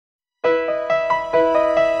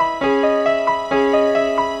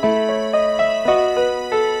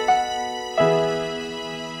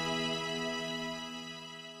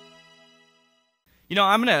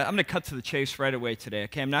I'm gonna cut to the chase right away today,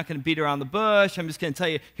 okay? I'm not gonna beat around the bush. I'm just gonna tell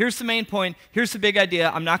you, here's the main point, here's the big idea.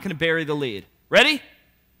 I'm not gonna bury the lead. Ready?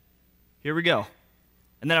 Here we go.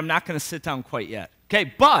 And then I'm not gonna sit down quite yet.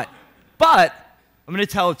 Okay, but I'm gonna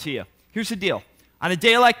tell it to you. Here's the deal. On a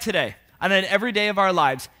day like today, on an every day of our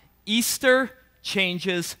lives, Easter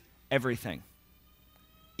changes everything.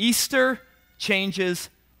 Easter changes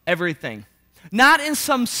everything. Not in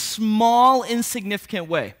some small, insignificant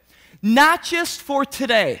way. Not just for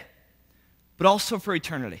today, but also for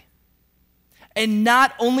eternity. And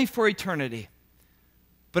not only for eternity,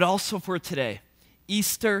 but also for today.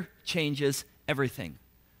 Easter changes everything.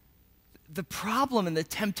 The problem and the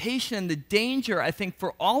temptation and the danger, I think,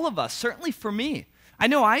 for all of us, certainly for me. I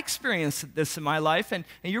know I experienced this in my life, and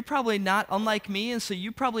you're probably not unlike me, and so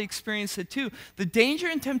you probably experienced it too. The danger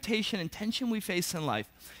and temptation and tension we face in life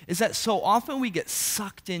is that so often we get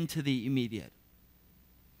sucked into the immediate.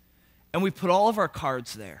 And we put all of our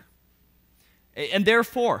cards there. And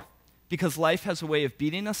therefore, because life has a way of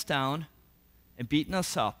beating us down and beating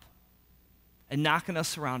us up and knocking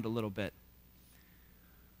us around a little bit,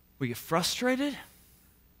 we get frustrated,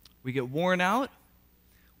 we get worn out,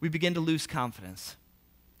 we begin to lose confidence.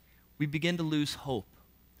 We begin to lose hope.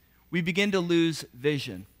 We begin to lose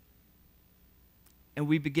vision. And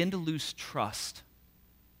we begin to lose trust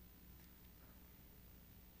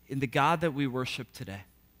in the God that we worship today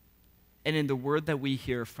and in the word that we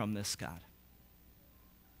hear from this God.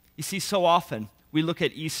 You see, so often we look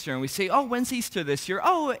at Easter and we say, oh, when's Easter this year?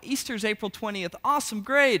 Oh, Easter's April 20th. Awesome,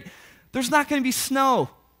 great. There's not going to be snow.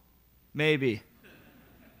 Maybe.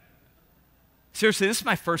 Seriously, this is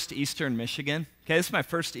my first Easter in Michigan. Okay, this is my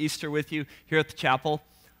first Easter with you here at the chapel.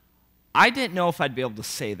 I didn't know if I'd be able to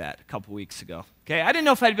say that a couple weeks ago. Okay, I didn't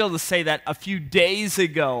know if I'd be able to say that a few days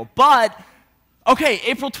ago. But, okay,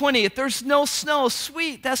 April 20th, there's no snow.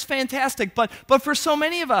 Sweet, that's fantastic. But for so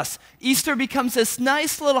many of us, Easter becomes this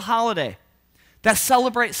nice little holiday that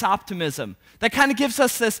celebrates optimism, that kind of gives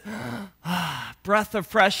us this breath of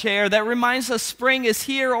fresh air, that reminds us spring is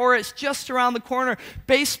here or it's just around the corner.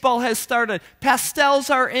 Baseball has started. Pastels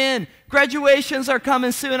are in. Graduations are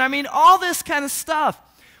coming soon. I mean, all this kind of stuff.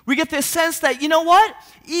 We get this sense that, you know what?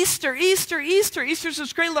 Easter's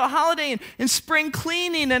this great little holiday and spring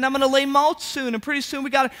cleaning, and I'm going to lay mulch soon, and pretty soon we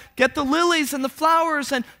got to get the lilies and the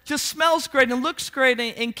flowers, and just smells great and looks great,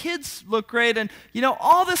 and kids look great, and,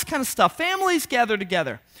 all this kind of stuff. Families gather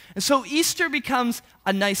together. And so Easter becomes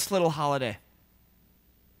a nice little holiday.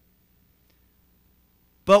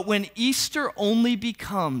 But when Easter only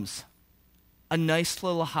becomes a nice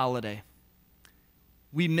little holiday,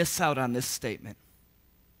 we miss out on this statement.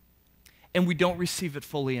 And we don't receive it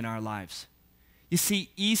fully in our lives. You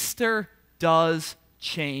see, Easter does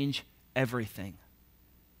change everything.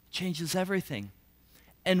 It changes everything.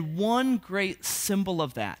 And one great symbol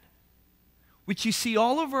of that, which you see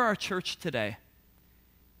all over our church today,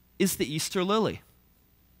 is the Easter lily.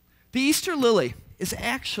 The Easter lily is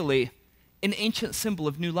actually an ancient symbol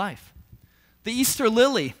of new life. The Easter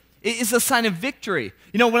lily is a sign of victory.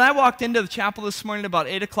 When I walked into the chapel this morning about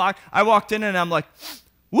 8 o'clock, I walked in and I'm like,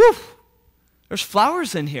 woof! There's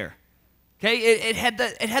flowers in here. Okay, it had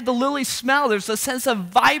the lily smell. There's a sense of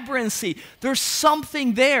vibrancy. There's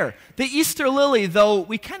something there. The Easter lily, though,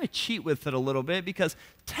 we kind of cheat with it a little bit because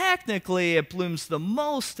technically it blooms the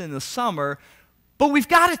most in the summer, but we've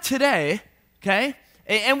got it today, okay?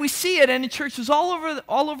 And we see it in churches all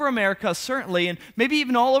over America, certainly, and maybe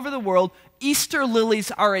even all over the world. Easter lilies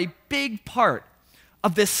are a big part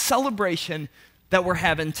of this celebration that we're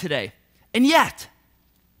having today. And yet,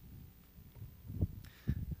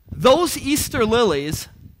 those Easter lilies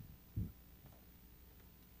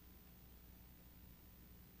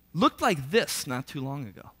looked like this not too long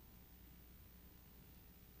ago.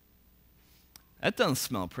 That doesn't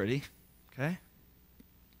smell pretty, okay?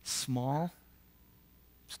 Small,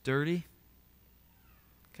 it's dirty,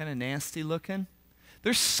 kind of nasty looking.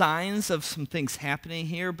 There's signs of some things happening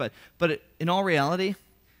here, but in all reality,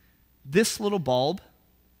 this little bulb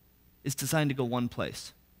is designed to go one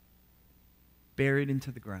place. Buried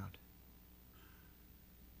into the ground.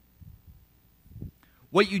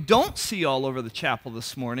 What you don't see all over the chapel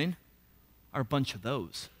this morning are a bunch of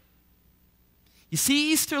those. You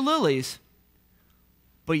see Easter lilies,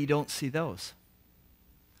 but you don't see those.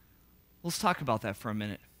 Let's talk about that for a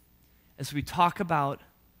minute as we talk about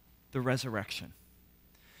the resurrection.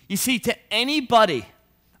 You see, to anybody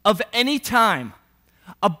of any time,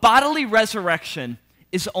 a bodily resurrection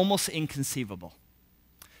is almost inconceivable.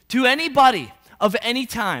 To anybody of any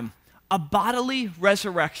time, a bodily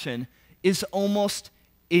resurrection is almost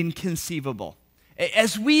inconceivable.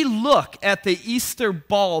 As we look at the Easter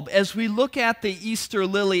bulb, as we look at the Easter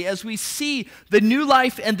lily, as we see the new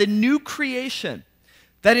life and the new creation,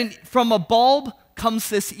 that from a bulb comes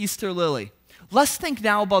this Easter lily. Let's think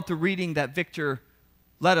now about the reading that Victor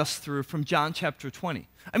led us through from John chapter 20.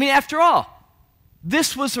 I mean, after all,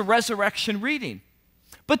 this was a resurrection reading.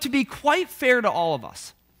 But to be quite fair to all of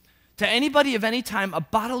us, to anybody of any time, a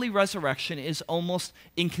bodily resurrection is almost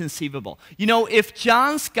inconceivable. You know, if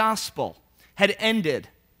John's gospel had ended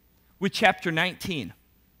with chapter 19,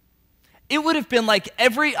 it would have been like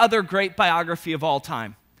every other great biography of all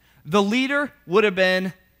time. The leader would have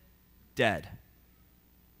been dead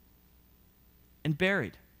and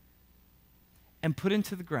buried and put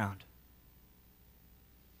into the ground.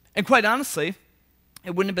 And quite honestly,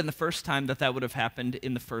 it wouldn't have been the first time that would have happened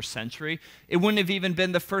in the first century. It wouldn't have even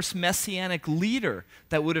been the first messianic leader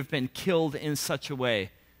that would have been killed in such a way,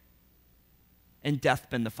 and death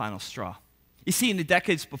been the final straw. You see, in the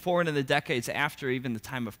decades before and in the decades after even the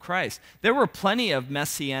time of Christ, there were plenty of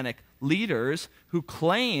messianic leaders who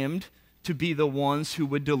claimed to be the ones who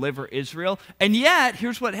would deliver Israel. And yet,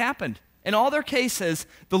 here's what happened. In all their cases,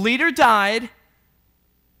 the leader died,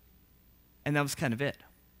 and that was kind of it.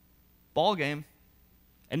 Ball game.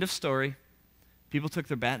 End of story. People took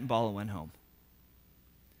their bat and ball and went home.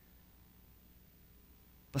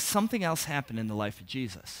 But something else happened in the life of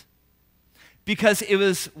Jesus. Because it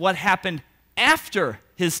was what happened after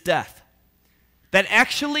his death that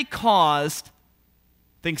actually caused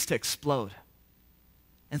things to explode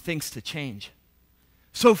and things to change.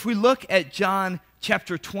 So if we look at John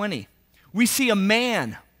chapter 20, we see a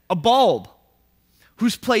man, a bulb,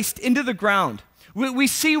 who's placed into the ground. We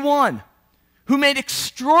see one who made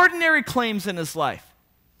extraordinary claims in his life.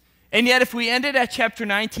 And yet if we ended at chapter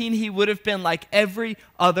 19, he would have been like every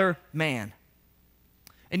other man.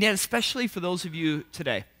 And yet, especially for those of you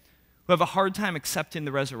today who have a hard time accepting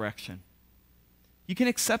the resurrection, you can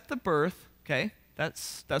accept the birth, okay?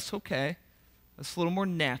 That's okay. That's a little more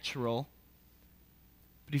natural.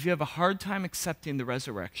 But if you have a hard time accepting the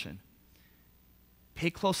resurrection, pay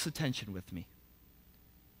close attention with me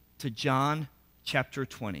to John chapter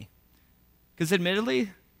 20. Because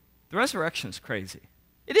admittedly, the resurrection is crazy.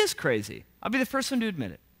 It is crazy. I'll be the first one to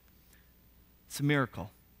admit it. It's a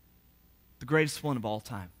miracle. The greatest one of all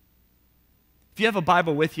time. If you have a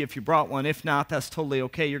Bible with you, if you brought one, if not, that's totally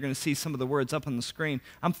okay. You're going to see some of the words up on the screen.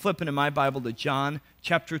 I'm flipping in my Bible to John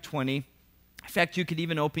chapter 20. In fact, you could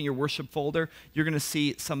even open your worship folder. You're going to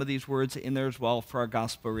see some of these words in there as well for our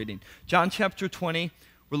gospel reading. John chapter 20,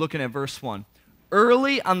 we're looking at verse 1.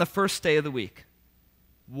 Early on the first day of the week,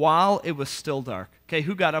 while it was still dark. Okay,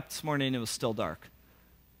 who got up this morning and it was still dark?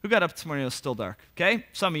 Who got up this morning and it was still dark? Okay,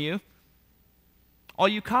 some of you. All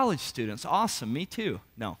you college students, awesome, me too.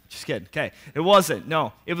 No, just kidding. Okay, it wasn't.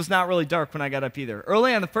 No, it was not really dark when I got up either.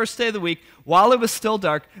 Early on the first day of the week, while it was still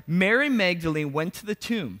dark, Mary Magdalene went to the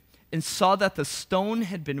tomb and saw that the stone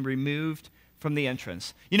had been removed from the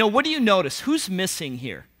entrance. You know, what do you notice? Who's missing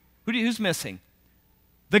here? Who's missing?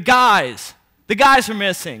 The guys. The guys are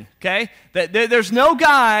missing, okay? There's no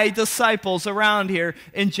guy disciples around here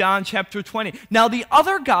in John chapter 20. Now, the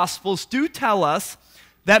other Gospels do tell us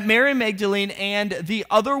that Mary Magdalene and the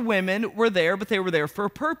other women were there, but they were there for a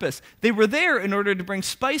purpose. They were there in order to bring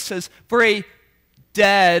spices for a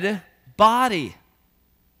dead body.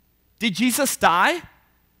 Did Jesus die?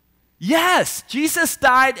 Yes, Jesus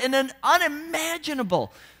died in an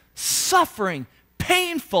unimaginable, suffering,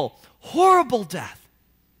 painful, horrible death.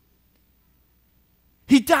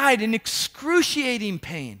 He died in excruciating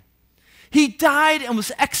pain. He died and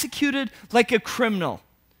was executed like a criminal.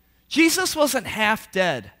 Jesus wasn't half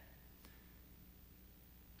dead.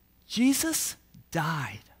 Jesus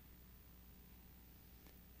died.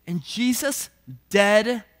 And Jesus'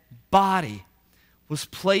 dead body was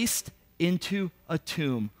placed into a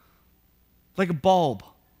tomb, like a bulb,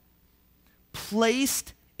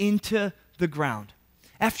 placed into the ground.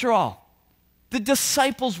 After all, the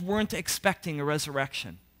disciples weren't expecting a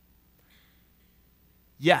resurrection.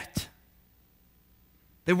 Yet.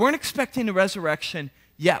 They weren't expecting a resurrection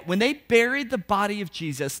yet. When they buried the body of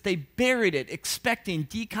Jesus, they buried it expecting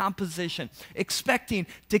decomposition, expecting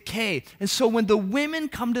decay. And so when the women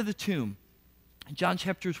come to the tomb, in John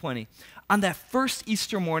chapter 20, on that first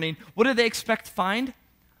Easter morning, what do they expect to find?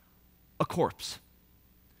 A corpse.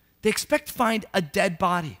 They expect to find a dead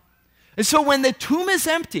body. And so when the tomb is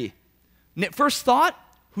empty, first thought,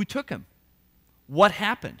 who took him? What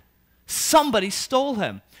happened? Somebody stole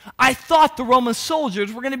him. I thought the Roman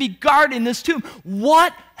soldiers were going to be guarding this tomb.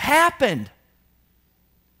 What happened?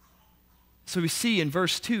 So we see in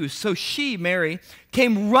verse 2, so she, Mary,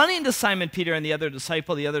 came running to Simon Peter and the other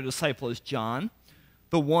disciple is John,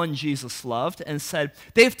 the one Jesus loved, and said,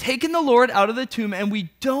 "They have taken the Lord out of the tomb, and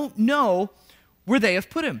we don't know where they have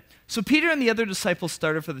put him." So Peter and the other disciples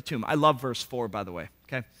started for the tomb. I love verse 4, by the way.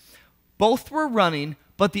 Okay, both were running,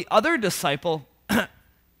 but the other disciple,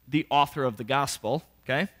 the author of the gospel,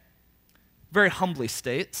 okay, very humbly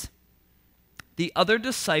states, the other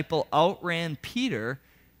disciple outran Peter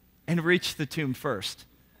and reached the tomb first.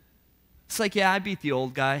 It's like, yeah, I beat the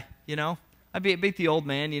old guy, you know. I beat the old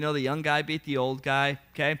man, you know, the young guy beat the old guy,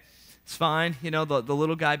 okay? It's fine, you know, the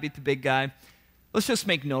little guy beat the big guy. Let's just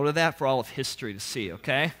make note of that for all of history to see,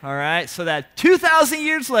 okay? All right, so that 2,000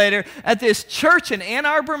 years later at this church in Ann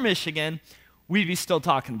Arbor, Michigan, we'd be still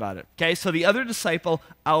talking about it, okay? So the other disciple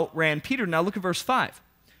outran Peter. Now look at verse 5.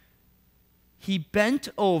 He bent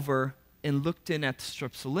over and looked in at the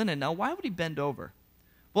strips of linen. Now, why would he bend over?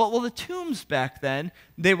 Well, the tombs back then,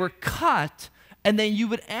 they were cut, and then you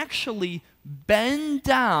would actually bend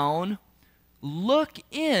down, look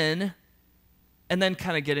in, and then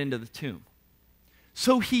kind of get into the tomb.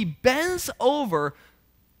 So he bends over,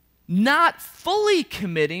 not fully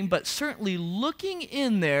committing, but certainly looking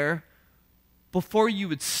in there before you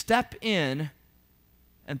would step in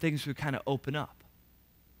and things would kind of open up.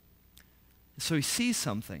 So he sees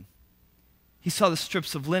something. He saw the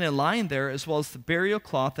strips of linen lying there, as well as the burial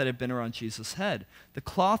cloth that had been around Jesus' head. The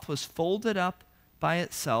cloth was folded up by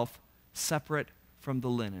itself, separate from the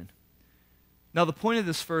linen. Now, the point of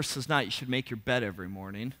this verse is not you should make your bed every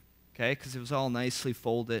morning, okay, because it was all nicely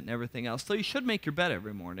folded and everything else. So you should make your bed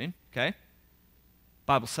every morning, okay?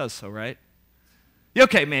 Bible says so, right?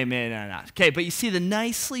 Okay, maybe not. Okay, but you see the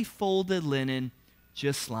nicely folded linen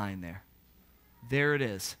just lying there. There it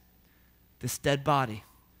is. This dead body,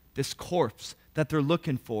 this corpse that they're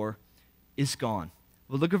looking for is gone.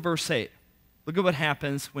 Well, look at verse 8. Look at what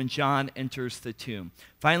happens when John enters the tomb.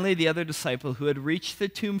 Finally, the other disciple who had reached the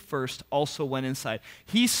tomb first also went inside.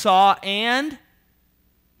 He saw and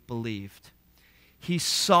believed. He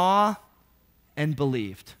saw and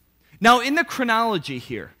believed. Now, in the chronology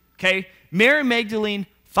here, okay, Mary Magdalene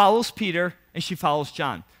follows Peter and she follows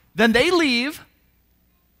John. Then they leave,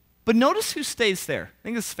 but notice who stays there. I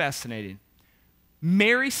think this is fascinating.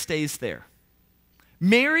 Mary stays there.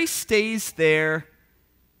 Mary stays there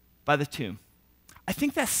by the tomb. I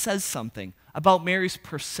think that says something about Mary's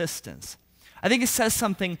persistence. I think it says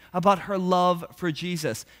something about her love for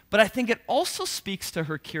Jesus. But I think it also speaks to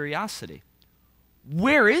her curiosity.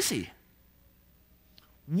 Where is he?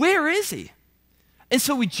 Where is he? And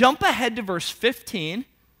so we jump ahead to verse 15,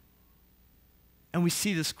 and we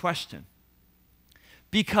see this question.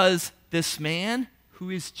 Because this man,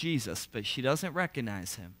 who is Jesus, but she doesn't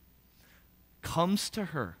recognize him, comes to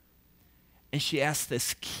her, and she asks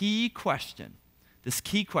this key question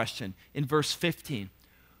in verse 15.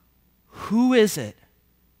 Who is it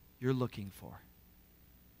you're looking for?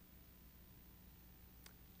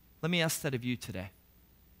 Let me ask that of you today.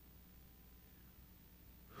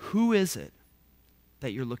 Who is it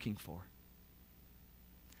that you're looking for?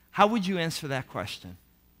 How would you answer that question?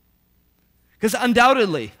 Because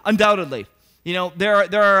undoubtedly, you know, there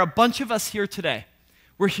are a bunch of us here today.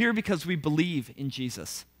 We're here because we believe in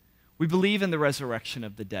Jesus. We believe in the resurrection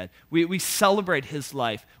of the dead. We celebrate his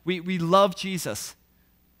life. We love Jesus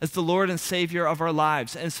as the Lord and Savior of our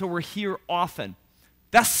lives. And so we're here often.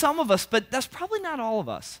 That's some of us, but that's probably not all of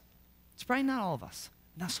us. It's probably not all of us.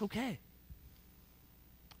 And that's okay.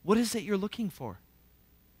 What is it you're looking for?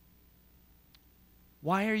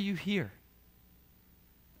 Why are you here?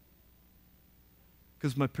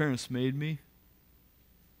 Because my parents made me?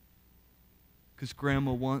 Because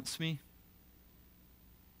grandma wants me?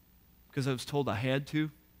 Because I was told I had to?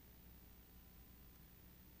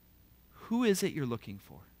 Who is it you're looking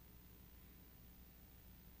for?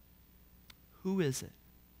 Who is it?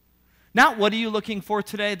 Not what are you looking for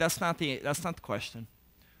today? That's not the question.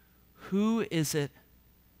 Who is it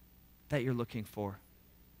that you're looking for?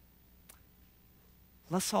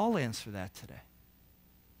 Let's all answer that today.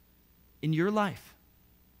 In your life,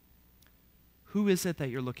 who is it that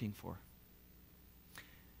you're looking for?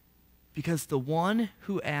 Because the one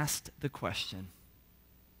who asked the question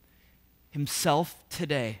himself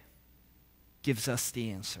today gives us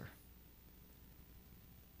the answer.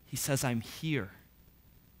 He says, I'm here.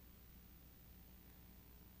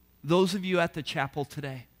 Those of you at the chapel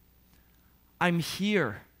today, I'm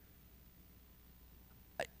here.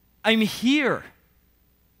 I'm here.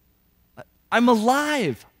 I'm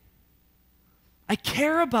alive. I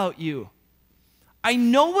care about you. I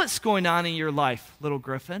know what's going on in your life, little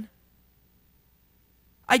Griffin.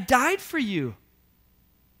 I died for you.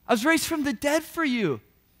 I was raised from the dead for you.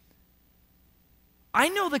 I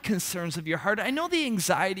know the concerns of your heart. I know the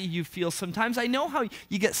anxiety you feel sometimes. I know how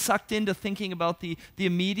you get sucked into thinking about the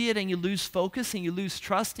immediate and you lose focus and you lose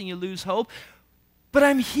trust and you lose hope. But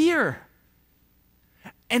I'm here.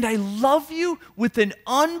 And I love you with an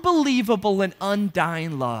unbelievable and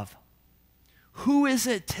undying love. Who is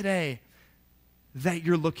it today that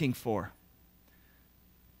you're looking for?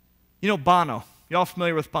 You know, Bono. You all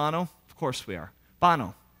familiar with Bono? Of course we are.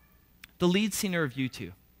 Bono, the lead singer of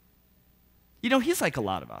U2. You know, he's like a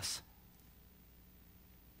lot of us.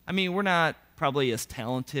 I mean, we're not probably as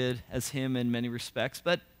talented as him in many respects,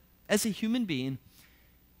 but as a human being,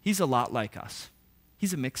 he's a lot like us.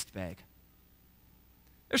 He's a mixed bag.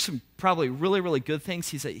 There's some probably really, really good things.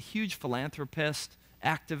 He's a huge philanthropist,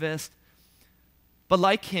 activist. But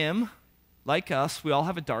like him, like us, we all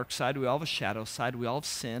have a dark side, we all have a shadow side, we all have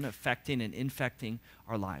sin affecting and infecting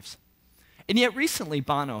our lives. And yet recently,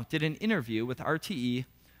 Bono did an interview with RTE,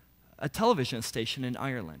 a television station in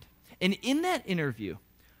Ireland. And in that interview,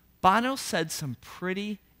 Bono said some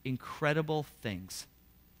pretty incredible things.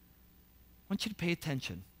 I want you to pay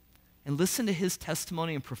attention and listen to his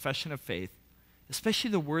testimony and profession of faith, especially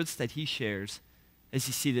the words that he shares as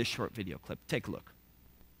you see this short video clip. Take a look.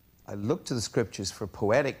 I look to the scriptures for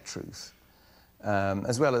poetic truth,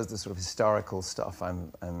 as well as the sort of historical stuff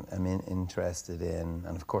I'm interested in.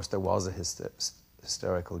 And of course, there was a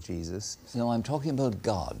historical Jesus. No, I'm talking about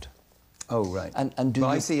God. Oh, right. And do well,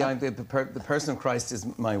 you... I see the person of Christ is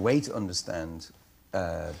my way to understand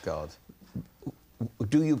God.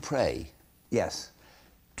 Do you pray? Yes.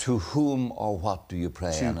 To whom or what do you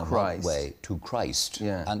pray? To and in Christ. what way? To Christ.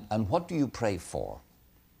 Yeah. And what do you pray for?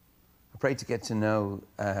 I pray to get to know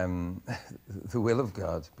the will of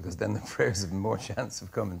God, because then the prayers have more chance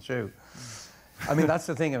of coming true. I mean, that's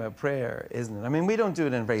the thing about prayer, isn't it? I mean, we don't do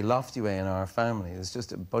it in a very lofty way in our family. There's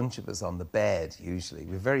just a bunch of us on the bed, usually.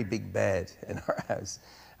 We have a very big bed in our house.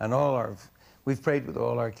 And we've prayed with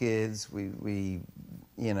all our kids. We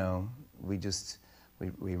read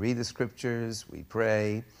the scriptures, we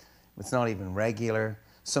pray. It's not even regular.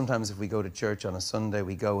 Sometimes if we go to church on a Sunday,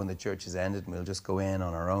 we go when the church is ended, and we'll just go in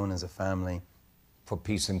on our own as a family. For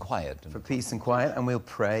peace and quiet. For peace and quiet, and we'll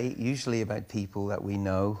pray, usually about people that we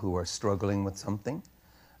know who are struggling with something,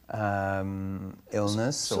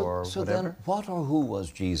 illness or so whatever. Then what or who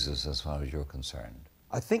was Jesus as far as you're concerned?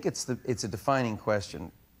 I think it's a defining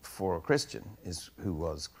question for a Christian, is who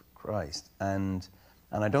was Christ. And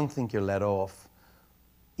I don't think you're let off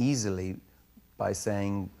easily by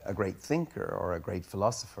saying a great thinker or a great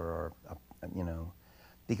philosopher, or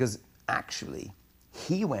because actually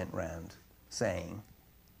he went round saying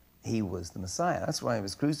he was the Messiah. That's why he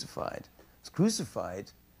was crucified. He was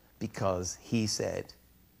crucified because he said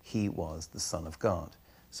he was the Son of God.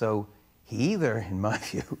 So he either, in my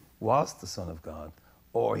view, was the Son of God,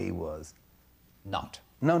 or he was not.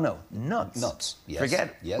 No, nuts. Nuts, yes.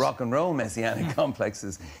 Forget yes. rock and roll messianic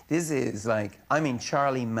complexes. This is like,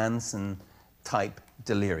 Charlie Manson type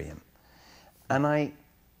delirium. And I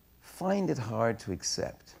find it hard to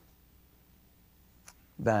accept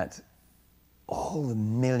that all the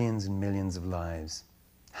millions and millions of lives,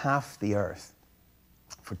 half the earth,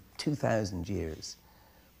 for 2,000 years,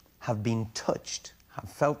 have been touched, have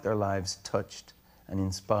felt their lives touched and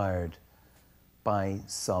inspired by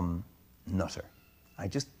some nutter.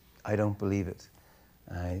 I don't believe it.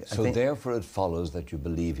 I think, therefore it follows that you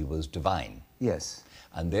believe he was divine. Yes.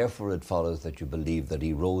 And therefore it follows that you believe that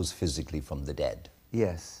he rose physically from the dead.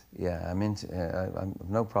 Yes, yeah, I have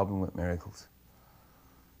no problem with miracles.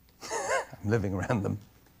 I'm living around them.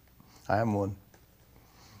 I am one.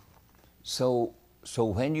 So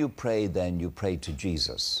when you pray, then you pray to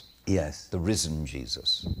Jesus. Yes. The risen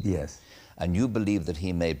Jesus. Yes. And you believe that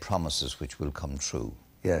he made promises which will come true.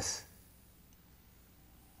 Yes.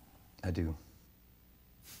 I do.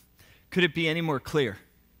 Could it be any more clear?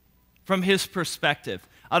 From his perspective,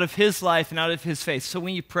 out of his life and out of his faith. So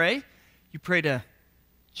when you pray to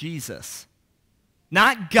Jesus.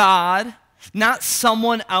 Not God, not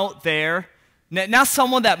someone out there, not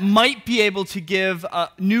someone that might be able to give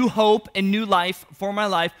new hope and new life for my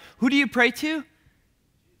life. Who do you pray to?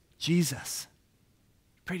 Jesus.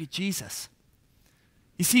 Pray to Jesus.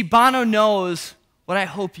 You see, Bono knows what I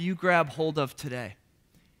hope you grab hold of today.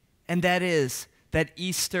 And that is that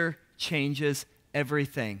Easter changes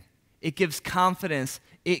everything. It gives confidence,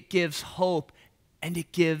 it gives hope, and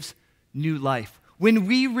it gives new life. When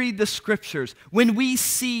we read the scriptures, when we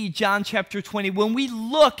see John chapter 20, when we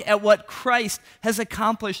look at what Christ has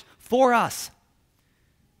accomplished for us,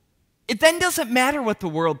 it then doesn't matter what the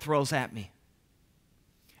world throws at me.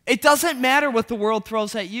 It doesn't matter what the world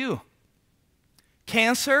throws at you.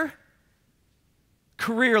 Cancer,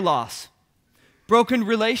 career loss, broken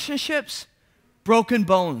relationships, broken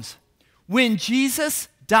bones. When Jesus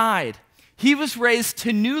died, he was raised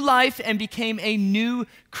to new life and became a new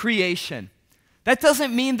creation. That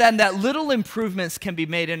doesn't mean then that little improvements can be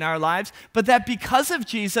made in our lives, but that because of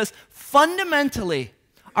Jesus, fundamentally,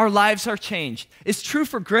 our lives are changed. It's true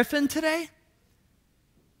for Griffin today,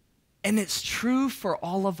 and it's true for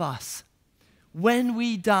all of us. When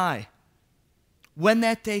we die, when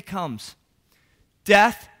that day comes,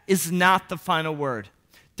 death is not the final word.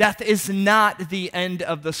 Death is not the end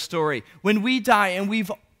of the story. When we die, and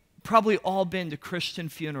we've probably all been to Christian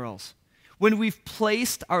funerals, when we've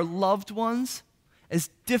placed our loved ones, as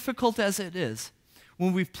difficult as it is,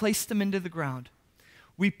 when we've placed them into the ground,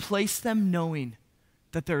 we place them knowing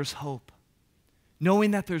that there's hope,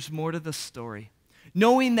 knowing that there's more to the story,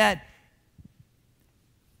 knowing that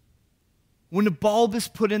when a bulb is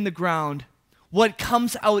put in the ground, what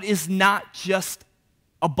comes out is not just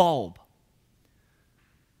a bulb,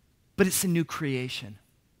 but it's a new creation.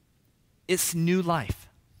 It's new life.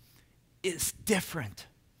 It's different.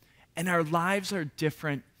 And our lives are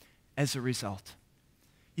different as a result.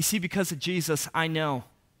 You see, because of Jesus, I know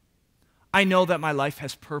that my life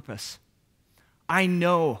has purpose. I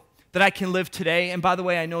know that I can live today, and by the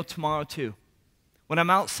way, I know tomorrow too. When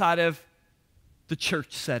I'm outside of the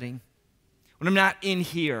church setting, when I'm not in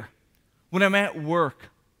here, when I'm at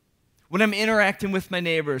work, when I'm interacting with my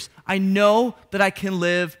neighbors, I know that I can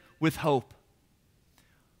live with hope.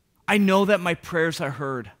 I know that my prayers are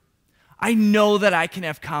heard. I know that I can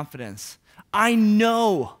have confidence. I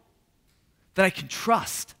know that I can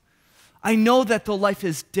trust. I know that though life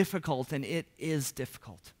is difficult, and it is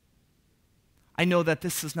difficult, I know that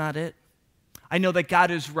this is not it. I know that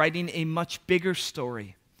God is writing a much bigger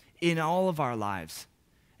story in all of our lives,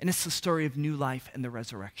 and it's the story of new life and the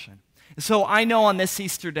resurrection. And so I know on this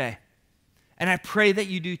Easter day, and I pray that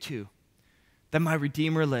you do too, that my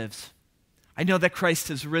Redeemer lives. I know that Christ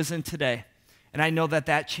has risen today, and I know that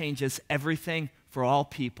that changes everything for all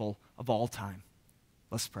people of all time.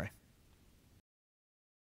 Let's pray.